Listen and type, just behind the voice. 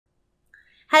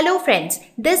Hello friends,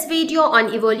 this video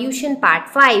on evolution part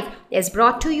 5 is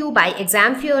brought to you by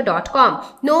examfear.com.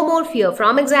 No more fear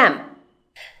from exam.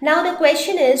 Now the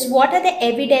question is, what are the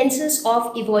evidences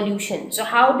of evolution? So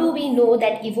how do we know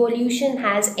that evolution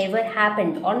has ever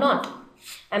happened or not?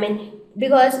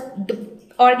 Because the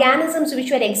organisms which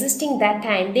were existing that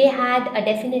time, they had a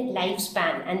definite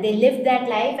lifespan and they lived that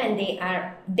life and they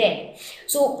are dead.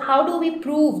 So how do we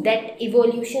prove that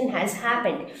evolution has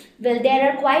happened? Well, there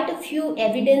are quite a few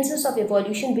evidences of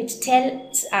evolution which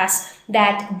tells us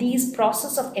that these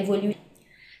process of evolution.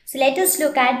 So let us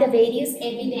look at the various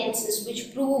evidences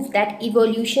which prove that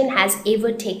evolution has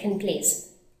ever taken place.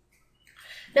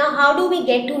 Now, how do we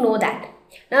get to know that?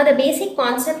 Now, the basic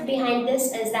concept behind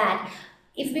this is that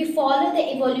if we follow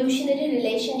the evolutionary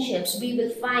relationships, we will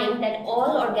find that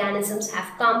all organisms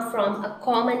have come from a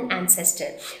common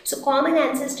ancestor. So, common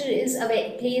ancestor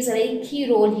plays a very key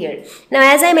role here. Now,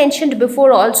 as I mentioned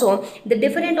before also, the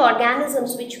different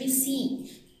organisms which we see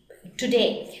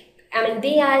today,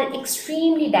 they are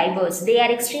extremely diverse. They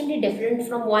are extremely different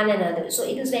from one another. So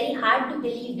it is very hard to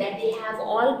believe that they have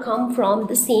all come from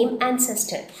the same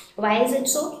ancestor. Why is it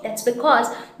so? That's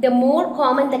because the more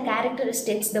common the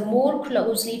characteristics, the more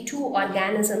closely two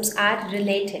organisms are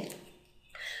related.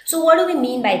 So what do we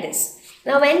mean by this?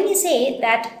 Now, when we say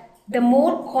that the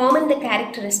more common the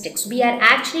characteristics, we are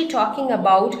actually talking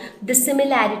about the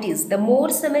similarities. The more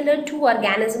similar two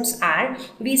organisms are,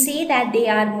 we say that they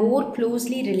are more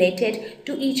closely related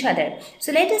to each other.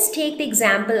 So let us take the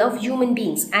example of human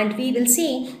beings and we will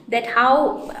see that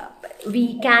how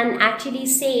we can actually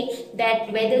say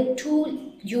that whether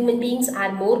two human beings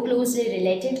are more closely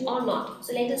related or not.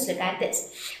 So let us look at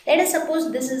this. Let us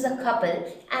suppose this is a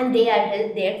couple and they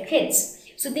are their kids.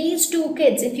 So these two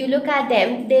kids, if you look at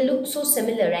them, they look so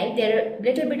similar, right? There are a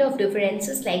little bit of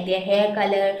differences like their hair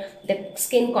color, the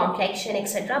skin complexion,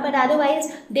 etc. But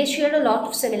otherwise, they share a lot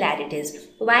of similarities.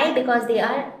 Why? Because they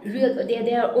are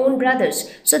their own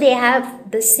brothers. So they have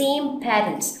the same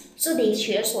parents. So they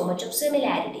share so much of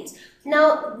similarities.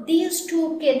 Now, these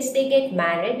two kids, they get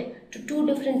married to two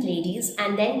different ladies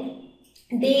and then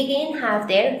they again have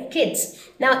their kids.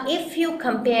 Now, if you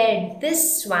compare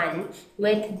this one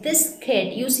with this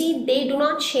kid, you see they do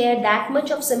not share that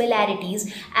much of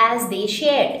similarities as they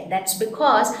shared. That's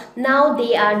because now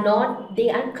they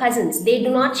are cousins. They do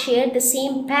not share the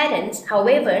same parents.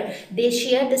 However, they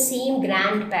share the same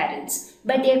grandparents,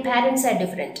 but their parents are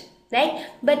different, right?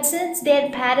 But since their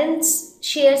parents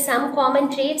share some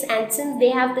common traits and since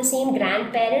they have the same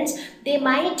grandparents, they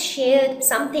might share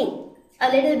something.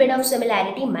 A little bit of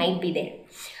similarity might be there.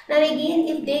 Now again,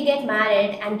 if they get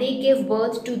married and they give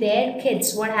birth to their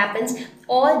kids, what happens?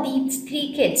 All these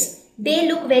three kids, they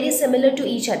look very similar to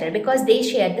each other because they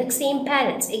share the same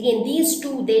parents. Again, these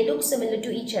two, they look similar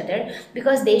to each other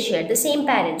because they share the same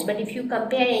parents. But if you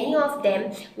compare any of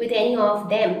them with any of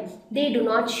them, they do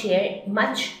not share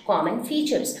much common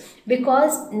features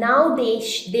because now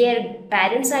their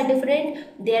parents are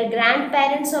different, their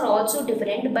grandparents are also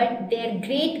different, but their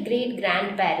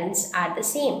great-great-grandparents are the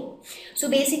same. So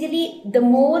basically, the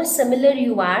more similar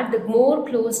you are, the more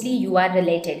closely you are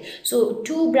related. So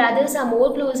two brothers are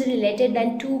more closely related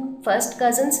than two first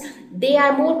cousins. They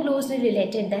are more closely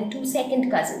related than two second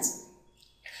cousins.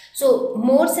 So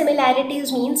more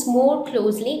similarities means more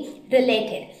closely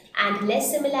related, and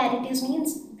less similarities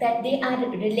means that they are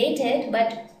related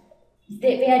but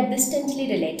they are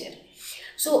distantly related.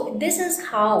 So this is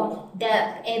how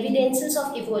the evidences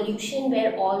of evolution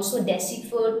were also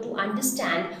deciphered to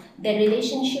understand the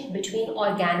relationship between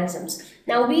organisms.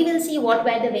 Now we will see what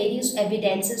were the various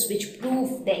evidences which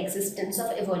prove the existence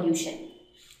of evolution.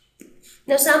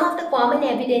 Now some of the common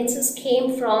evidences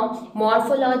came from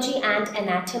morphology and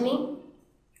anatomy.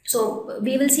 So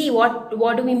we will see what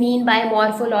do we mean by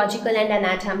morphological and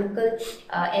anatomical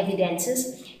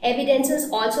evidences.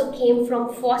 Evidences also came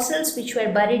from fossils which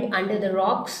were buried under the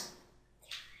rocks.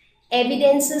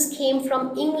 Evidences came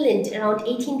from England around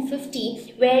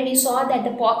 1850 where we saw that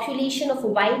the population of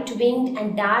white-winged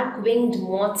and dark-winged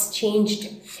moths changed.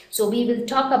 So we will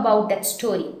talk about that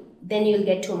story, then you'll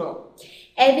get to know.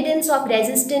 Evidence of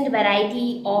resistant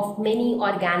variety of many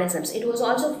organisms. It was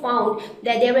also found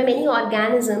that there were many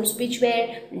organisms which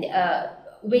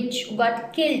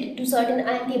got killed to certain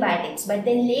antibiotics, but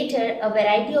then later a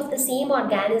variety of the same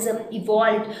organism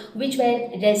evolved which were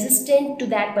resistant to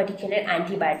that particular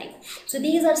antibiotic. So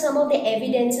these are some of the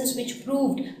evidences which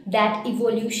proved that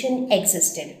evolution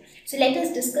existed. So let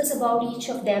us discuss about each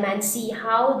of them and see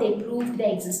how they proved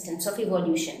the existence of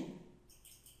evolution.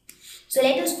 So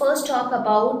let us first talk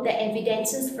about the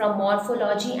evidences from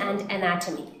morphology and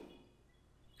anatomy.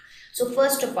 So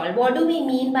first of all, what do we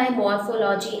mean by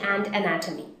morphology and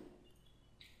anatomy?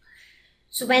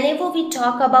 So whenever we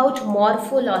talk about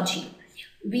morphology,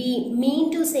 we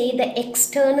mean to say the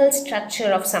external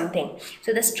structure of something.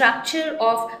 So the structure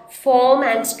of form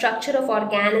and structure of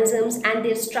organisms and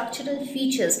their structural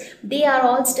features, they are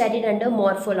all studied under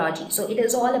morphology. So it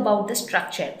is all about the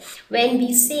structure. When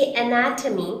we say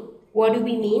anatomy, what do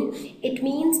we mean? It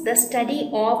means the study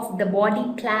of the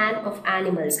body plan of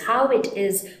animals, how it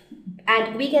is.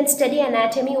 And we can study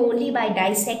anatomy only by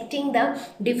dissecting the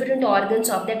different organs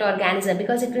of that organism,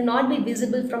 because it will not be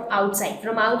visible from outside.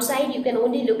 From outside, you can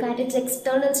only look at its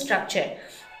external structure.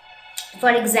 For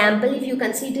example, if you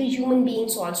consider human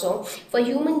beings also, for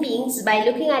human beings, by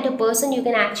looking at a person, you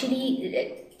can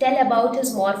actually tell about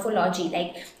his morphology.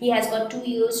 Like, he has got 2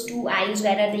 ears, 2 eyes,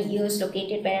 where are the ears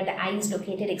located, where are the eyes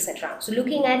located, etc. So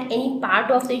looking at any part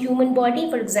of the human body,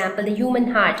 for example, the human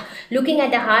heart, looking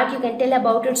at the heart, you can tell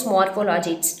about its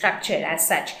morphology, its structure as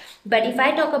such. But if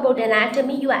I talk about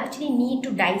anatomy, you actually need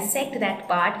to dissect that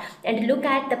part and look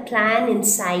at the plan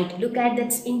inside, look at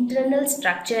its internal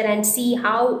structure and see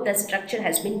how the structure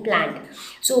has been planned.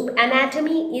 So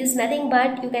anatomy is nothing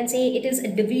but, you can say, it is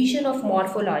a division of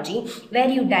morphology where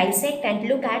you dissect and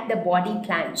look at the body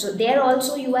plan. So there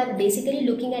also you are basically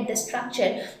looking at the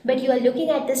structure, but you are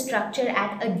looking at the structure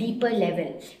at a deeper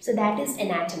level. So that is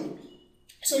anatomy.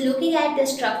 So looking at the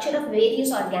structure of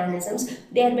various organisms,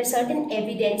 there were certain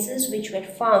evidences which were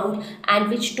found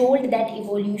and which told that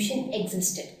evolution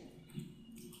existed.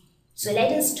 So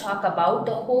let us talk about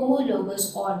the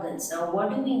homologous organs. Now, what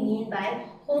do we mean by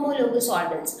homologous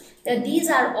organs? Now, these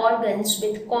are organs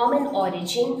with common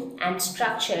origin and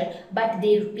structure, but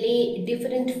they play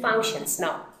different functions.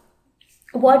 Now,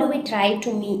 what do we try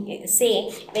to say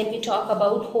when we talk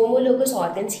about homologous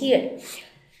organs here?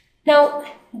 Now,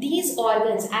 these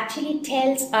organs actually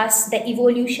tells us the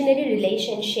evolutionary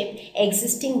relationship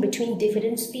existing between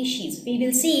different species. We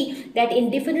will see that in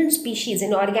different species,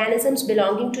 in organisms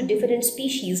belonging to different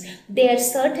species, there are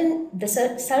certain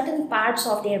parts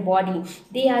of their body,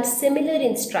 they are similar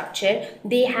in structure,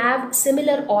 they have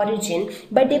similar origin,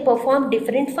 but they perform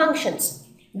different functions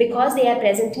because they are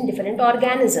present in different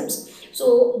organisms.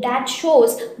 So that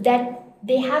shows that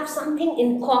they have something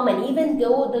in common, even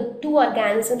though the two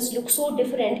organisms look so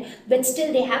different, but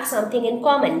still they have something in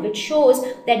common, which shows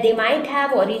that they might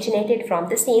have originated from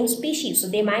the same species. So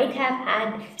they might have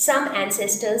had some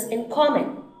ancestors in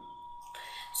common.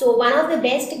 So one of the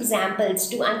best examples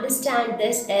to understand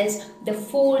this is the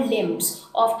 4 limbs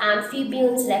of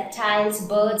amphibians, reptiles,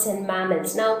 birds and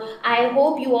mammals. Now, I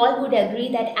hope you all would agree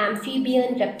that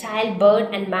amphibian, reptile,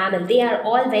 bird and mammal, they are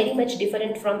all very much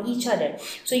different from each other.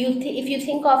 So if you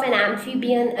think of an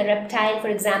amphibian, a reptile, for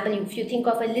example, if you think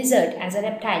of a lizard as a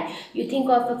reptile, you think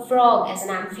of a frog as an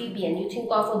amphibian, you think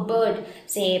of a bird,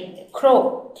 say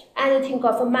crow, and you think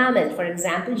of a mammal, for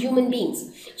example, human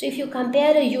beings. So if you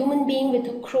compare a human being with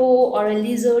a crow or a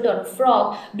lizard or a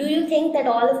frog, do you think that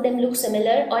all of them look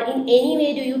similar, or in any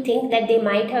way do you think that they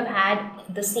might have had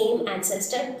the same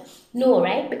ancestor? No,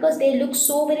 right? Because they look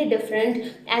so very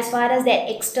different as far as their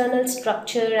external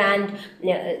structure and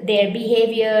their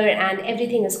behavior and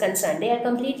everything is concerned. They are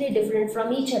completely different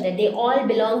from each other. They all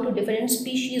belong to different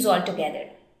species altogether.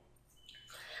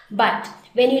 But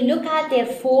when you look at their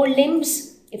 4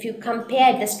 limbs, if you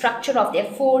compare the structure of their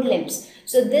 4 limbs,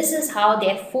 so this is how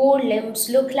their 4 limbs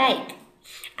look like.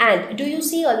 And do you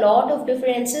see a lot of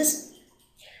differences?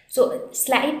 So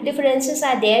slight differences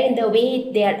are there in the way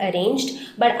they are arranged,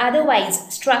 but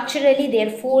otherwise structurally their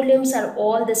 4 limbs are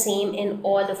all the same in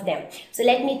all of them. So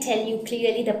let me tell you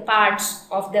clearly the parts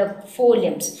of the 4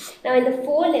 limbs. Now in the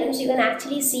 4 limbs you can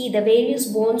actually see the various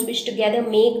bones which together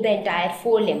make the entire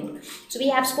 4 limb. So we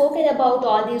have spoken about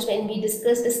all these when we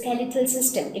discussed the skeletal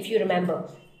system, if you remember.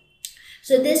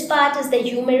 So this part is the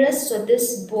humerus. So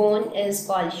this bone is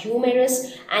called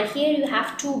humerus, and here you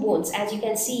have 2 bones as you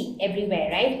can see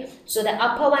everywhere, right? So the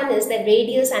upper one is the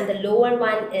radius and the lower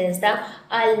one is the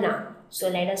ulna. So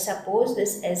let us suppose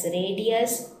this is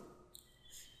radius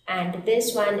and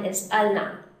this one is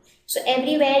ulna. So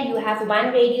everywhere you have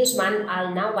 1 radius, 1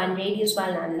 ulna, 1 radius, 1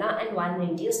 ulna and 1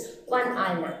 radius, 1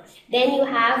 ulna. Then you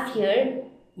have here,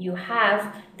 you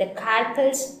have the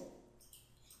carpals.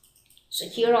 So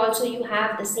here also you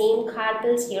have the same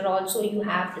carpals, here also you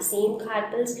have the same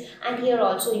carpals, and here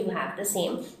also you have the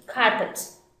same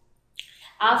carpals.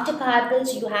 After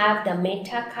carpals you have the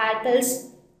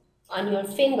metacarpals on your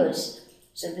fingers.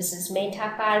 So this is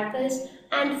metacarpals,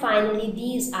 and finally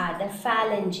these are the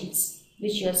phalanges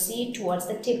which you see towards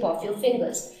the tip of your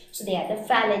fingers. So they are the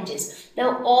phalanges.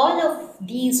 Now all of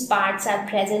these parts are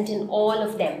present in all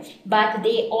of them, but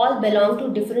they all belong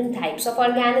to different types of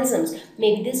organisms.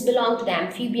 Maybe this belongs to the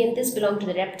amphibian, this belongs to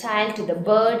the reptile, to the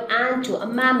bird, and to a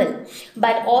mammal.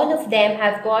 But all of them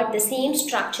have got the same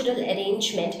structural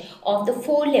arrangement of the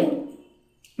forelimb.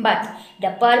 But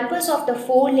the purpose of the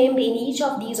forelimb in each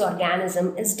of these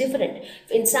organisms is different.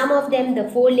 In some of them, the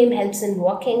forelimb helps in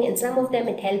walking. In some of them,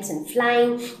 it helps in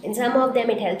flying. In some of them,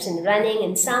 it helps in running.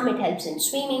 In some, it helps in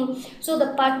swimming. So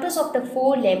the purpose of the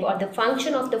forelimb or the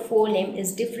function of the forelimb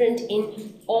is different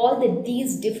in all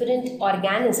these different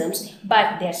organisms,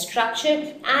 but their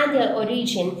structure and their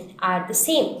origin are the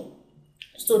same.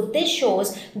 So this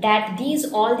shows that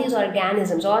all these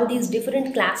organisms, all these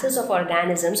different classes of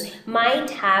organisms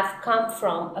might have come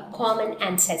from a common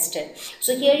ancestor.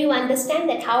 So here you understand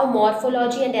that how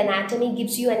morphology and anatomy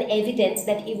gives you an evidence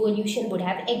that evolution would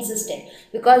have existed,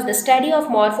 because the study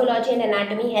of morphology and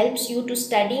anatomy helps you to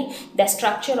study the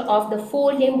structure of the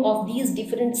forelimb of these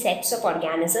different sets of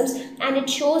organisms, and it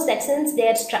shows that since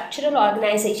their structural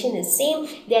organization is same,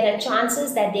 there are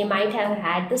chances that they might have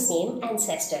had the same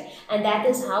ancestor, and that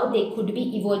is how they could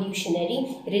be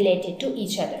evolutionary related to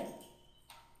each other.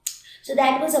 So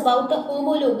that was about the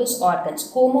homologous organs.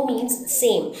 Homo means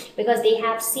same because they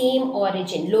have same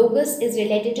origin. Logos is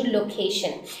related to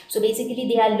location. So basically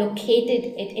they are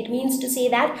located. It means to say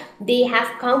that they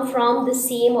have come from the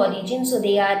same origin. So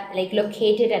they are like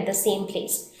located at the same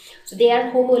place. So they are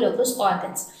homologous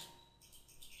organs.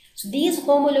 So these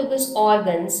homologous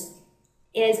organs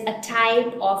is a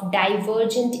type of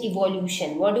divergent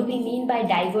evolution. What do we mean by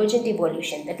divergent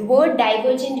evolution? That word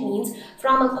divergent means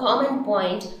from a common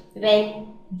point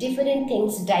when different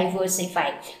things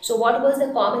diversify. So what was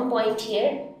the common point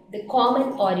here? The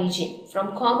common origin.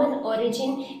 From common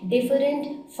origin,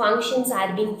 different functions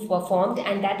are being performed,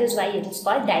 and that is why it is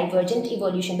called divergent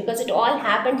evolution, because it all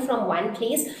happened from one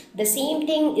place. The same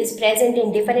thing is present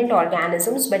in different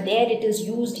organisms, but there it is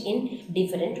used in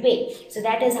different way. So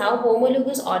that is how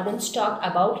homologous organs talk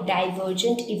about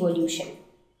divergent evolution.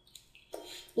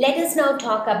 Let us now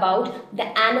talk about the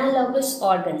analogous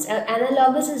organs.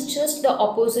 Analogous is just the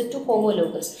opposite to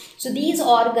homologous. So these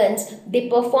organs, they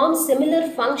perform similar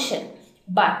function,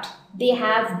 but they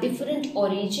have different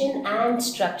origin and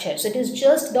structure. So it is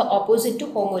just the opposite to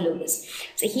homologous.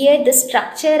 So here the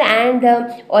structure and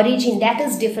the origin, that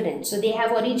is different. So they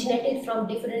have originated from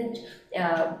different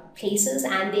places,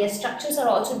 and their structures are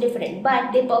also different,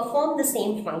 but they perform the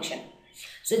same function.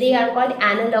 So they are called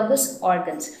analogous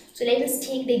organs. So let us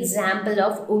take the example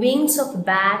of wings of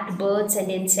bat, birds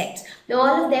and insects. Now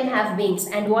all of them have wings,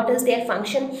 and what is their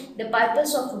function? The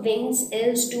purpose of wings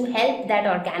is to help that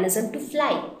organism to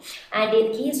fly. And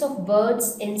in case of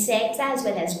birds, insects as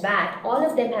well as bat, all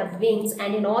of them have wings,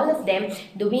 and in all of them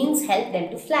the wings help them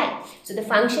to fly. So the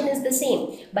function is the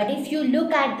same. But if you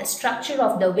look at the structure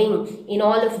of the wing in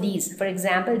all of these, for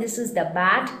example, this is the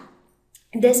bat,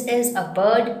 this is a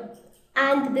bird,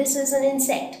 and this is an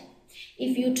insect.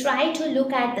 If you try to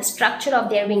look at the structure of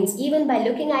their wings, even by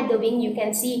looking at the wing, you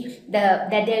can see that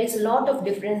there is a lot of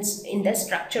difference in the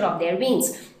structure of their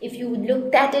wings. If you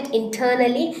looked at it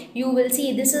internally, you will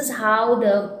see this is how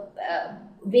the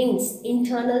wings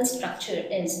internal structure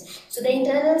is. So the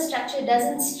internal structure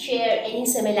doesn't share any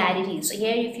similarities. So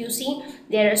here if you see,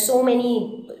 there are so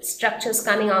many structures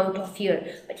coming out of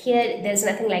here, but here there's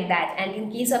nothing like that. And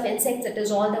in case of insects, it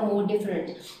is all the more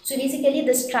different. So basically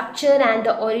the structure and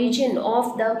the origin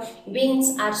of the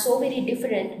wings are so very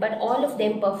different, but all of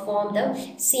them perform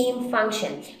the same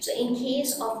function. So in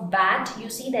case of bat, you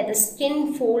see that the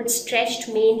skin folds stretched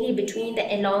mainly between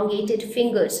the elongated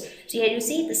fingers. So here you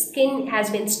see the skin has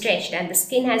been stretched, and the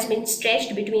skin has been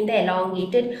stretched between the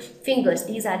elongated fingers.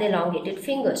 These are the elongated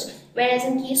fingers. Whereas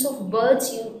in case of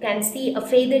birds, you can see a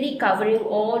feathery covering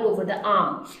all over the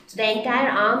arm. So the entire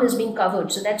arm is being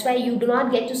covered. So that's why you do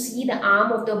not get to see the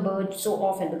arm of the bird so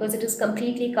often, because it is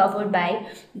completely covered by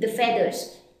the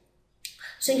feathers.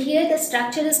 So here the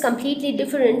structure is completely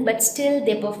different, but still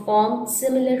they perform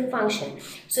similar function.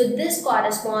 So this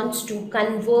corresponds to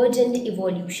convergent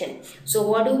evolution. So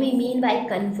what do we mean by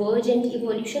convergent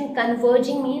evolution?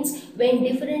 Converging means when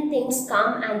different things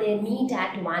come and they meet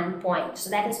at one point.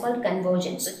 So that is called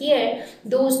convergence. So here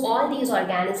all these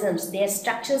organisms, their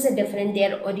structures are different,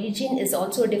 their origin is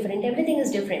also different, everything is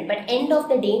different, but end of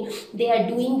the day they are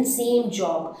doing the same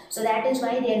job. So that is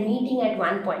why they are meeting at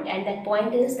one point, and that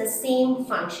point is the same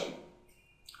function.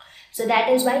 So that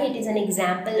is why it is an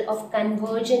example of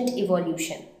convergent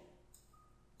evolution.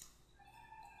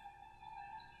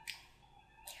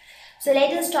 So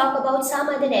let us talk about some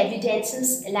other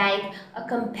evidences like a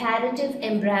comparative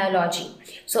embryology.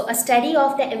 So a study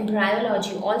of the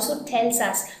embryology also tells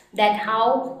us that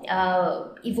how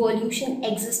evolution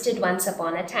existed once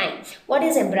upon a time. What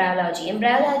is embryology?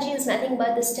 Embryology is nothing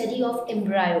but the study of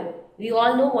embryo. We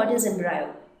all know what is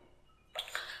embryo.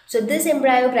 So this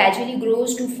embryo gradually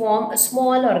grows to form a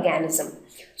small organism.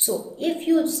 So if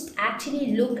you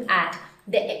actually look at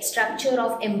the structure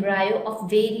of embryo of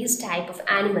various type of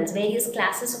animals, various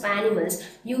classes of animals,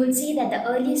 you will see that the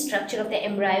early structure of the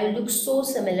embryo looks so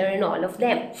similar in all of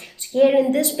them. So here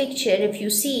in this picture, if you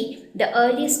see the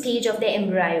early stage of the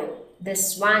embryo,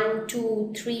 this 1,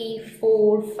 2, 3,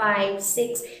 4, 5,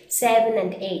 6, 7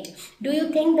 and 8. Do you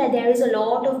think that there is a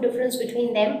lot of difference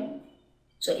between them?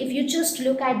 So if you just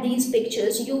look at these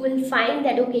pictures, you will find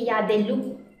that okay, yeah, they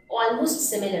look almost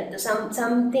similar.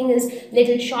 Something is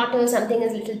little shorter, something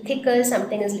is little thicker,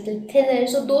 something is little thinner.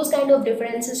 So those kind of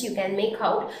differences you can make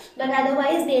out, but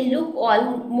otherwise they look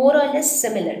all more or less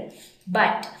similar.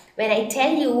 But when I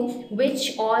tell you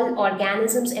which all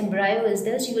organisms embryo is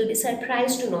this, you will be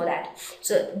surprised to know that.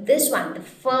 So this one, the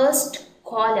first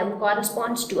column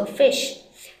corresponds to a fish.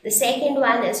 The second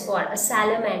one is for a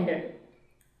salamander.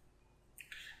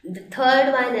 The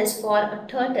third one is for a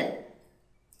turtle.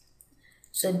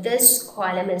 So this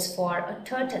column is for a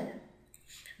turtle.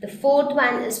 The fourth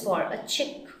one is for a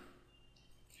chick.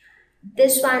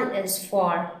 This one is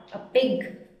for a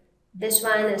pig. This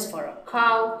one is for a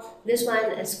cow. This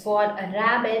one is for a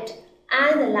rabbit.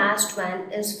 And the last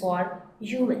one is for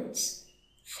humans.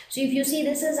 So if you see,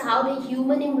 this is how the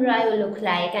human embryo look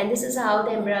like, and this is how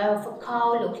the embryo of a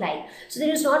cow look like. So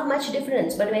there is not much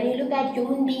difference, but when you look at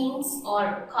human beings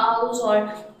or cows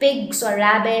or pigs or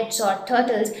rabbits or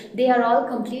turtles, they are all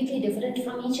completely different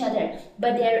from each other.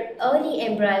 But their early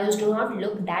embryos do not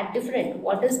look that different.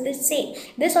 What does this say?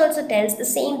 This also tells the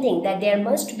same thing, that there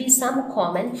must be some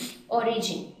common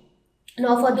origin.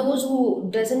 Now, for those who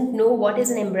doesn't know what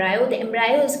is an embryo, the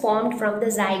embryo is formed from the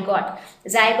zygote.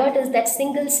 Zygote is that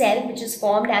single cell which is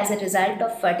formed as a result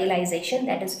of fertilization,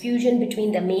 that is fusion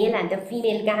between the male and the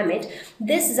female gamete.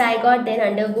 This zygote then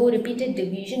undergo repeated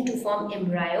division to form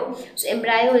embryo. So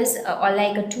embryo is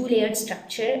like a two-layered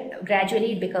structure.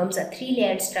 Gradually it becomes a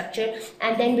three-layered structure,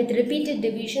 and then with repeated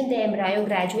division the embryo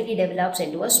gradually develops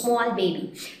into a small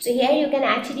baby. So here you can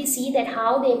actually see that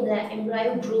how the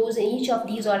embryo grows in each of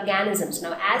these organisms.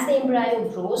 Now, as the embryo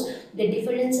grows, the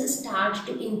differences start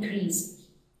to increase.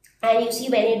 And you see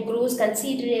when it grows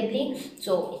considerably,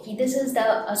 so this is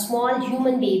a small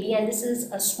human baby and this is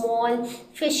a small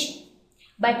fish.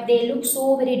 But they look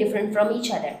so very different from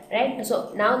each other, right?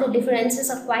 So now the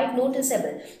differences are quite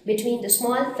noticeable between the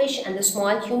small fish and the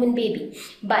small human baby.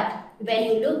 But when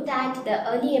you looked at the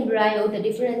early embryo, the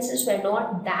differences were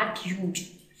not that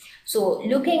huge. So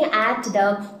looking at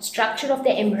the structure of the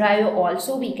embryo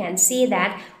also, we can say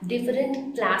that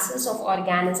different classes of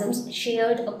organisms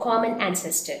shared a common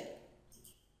ancestor.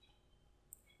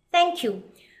 Thank you.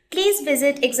 Please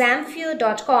visit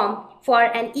examfear.com for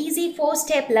an easy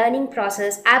 4-step learning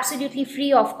process absolutely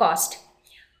free of cost.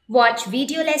 Watch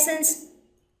video lessons,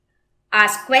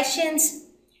 ask questions,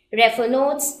 refer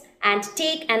notes, and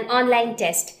take an online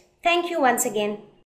test. Thank you once again.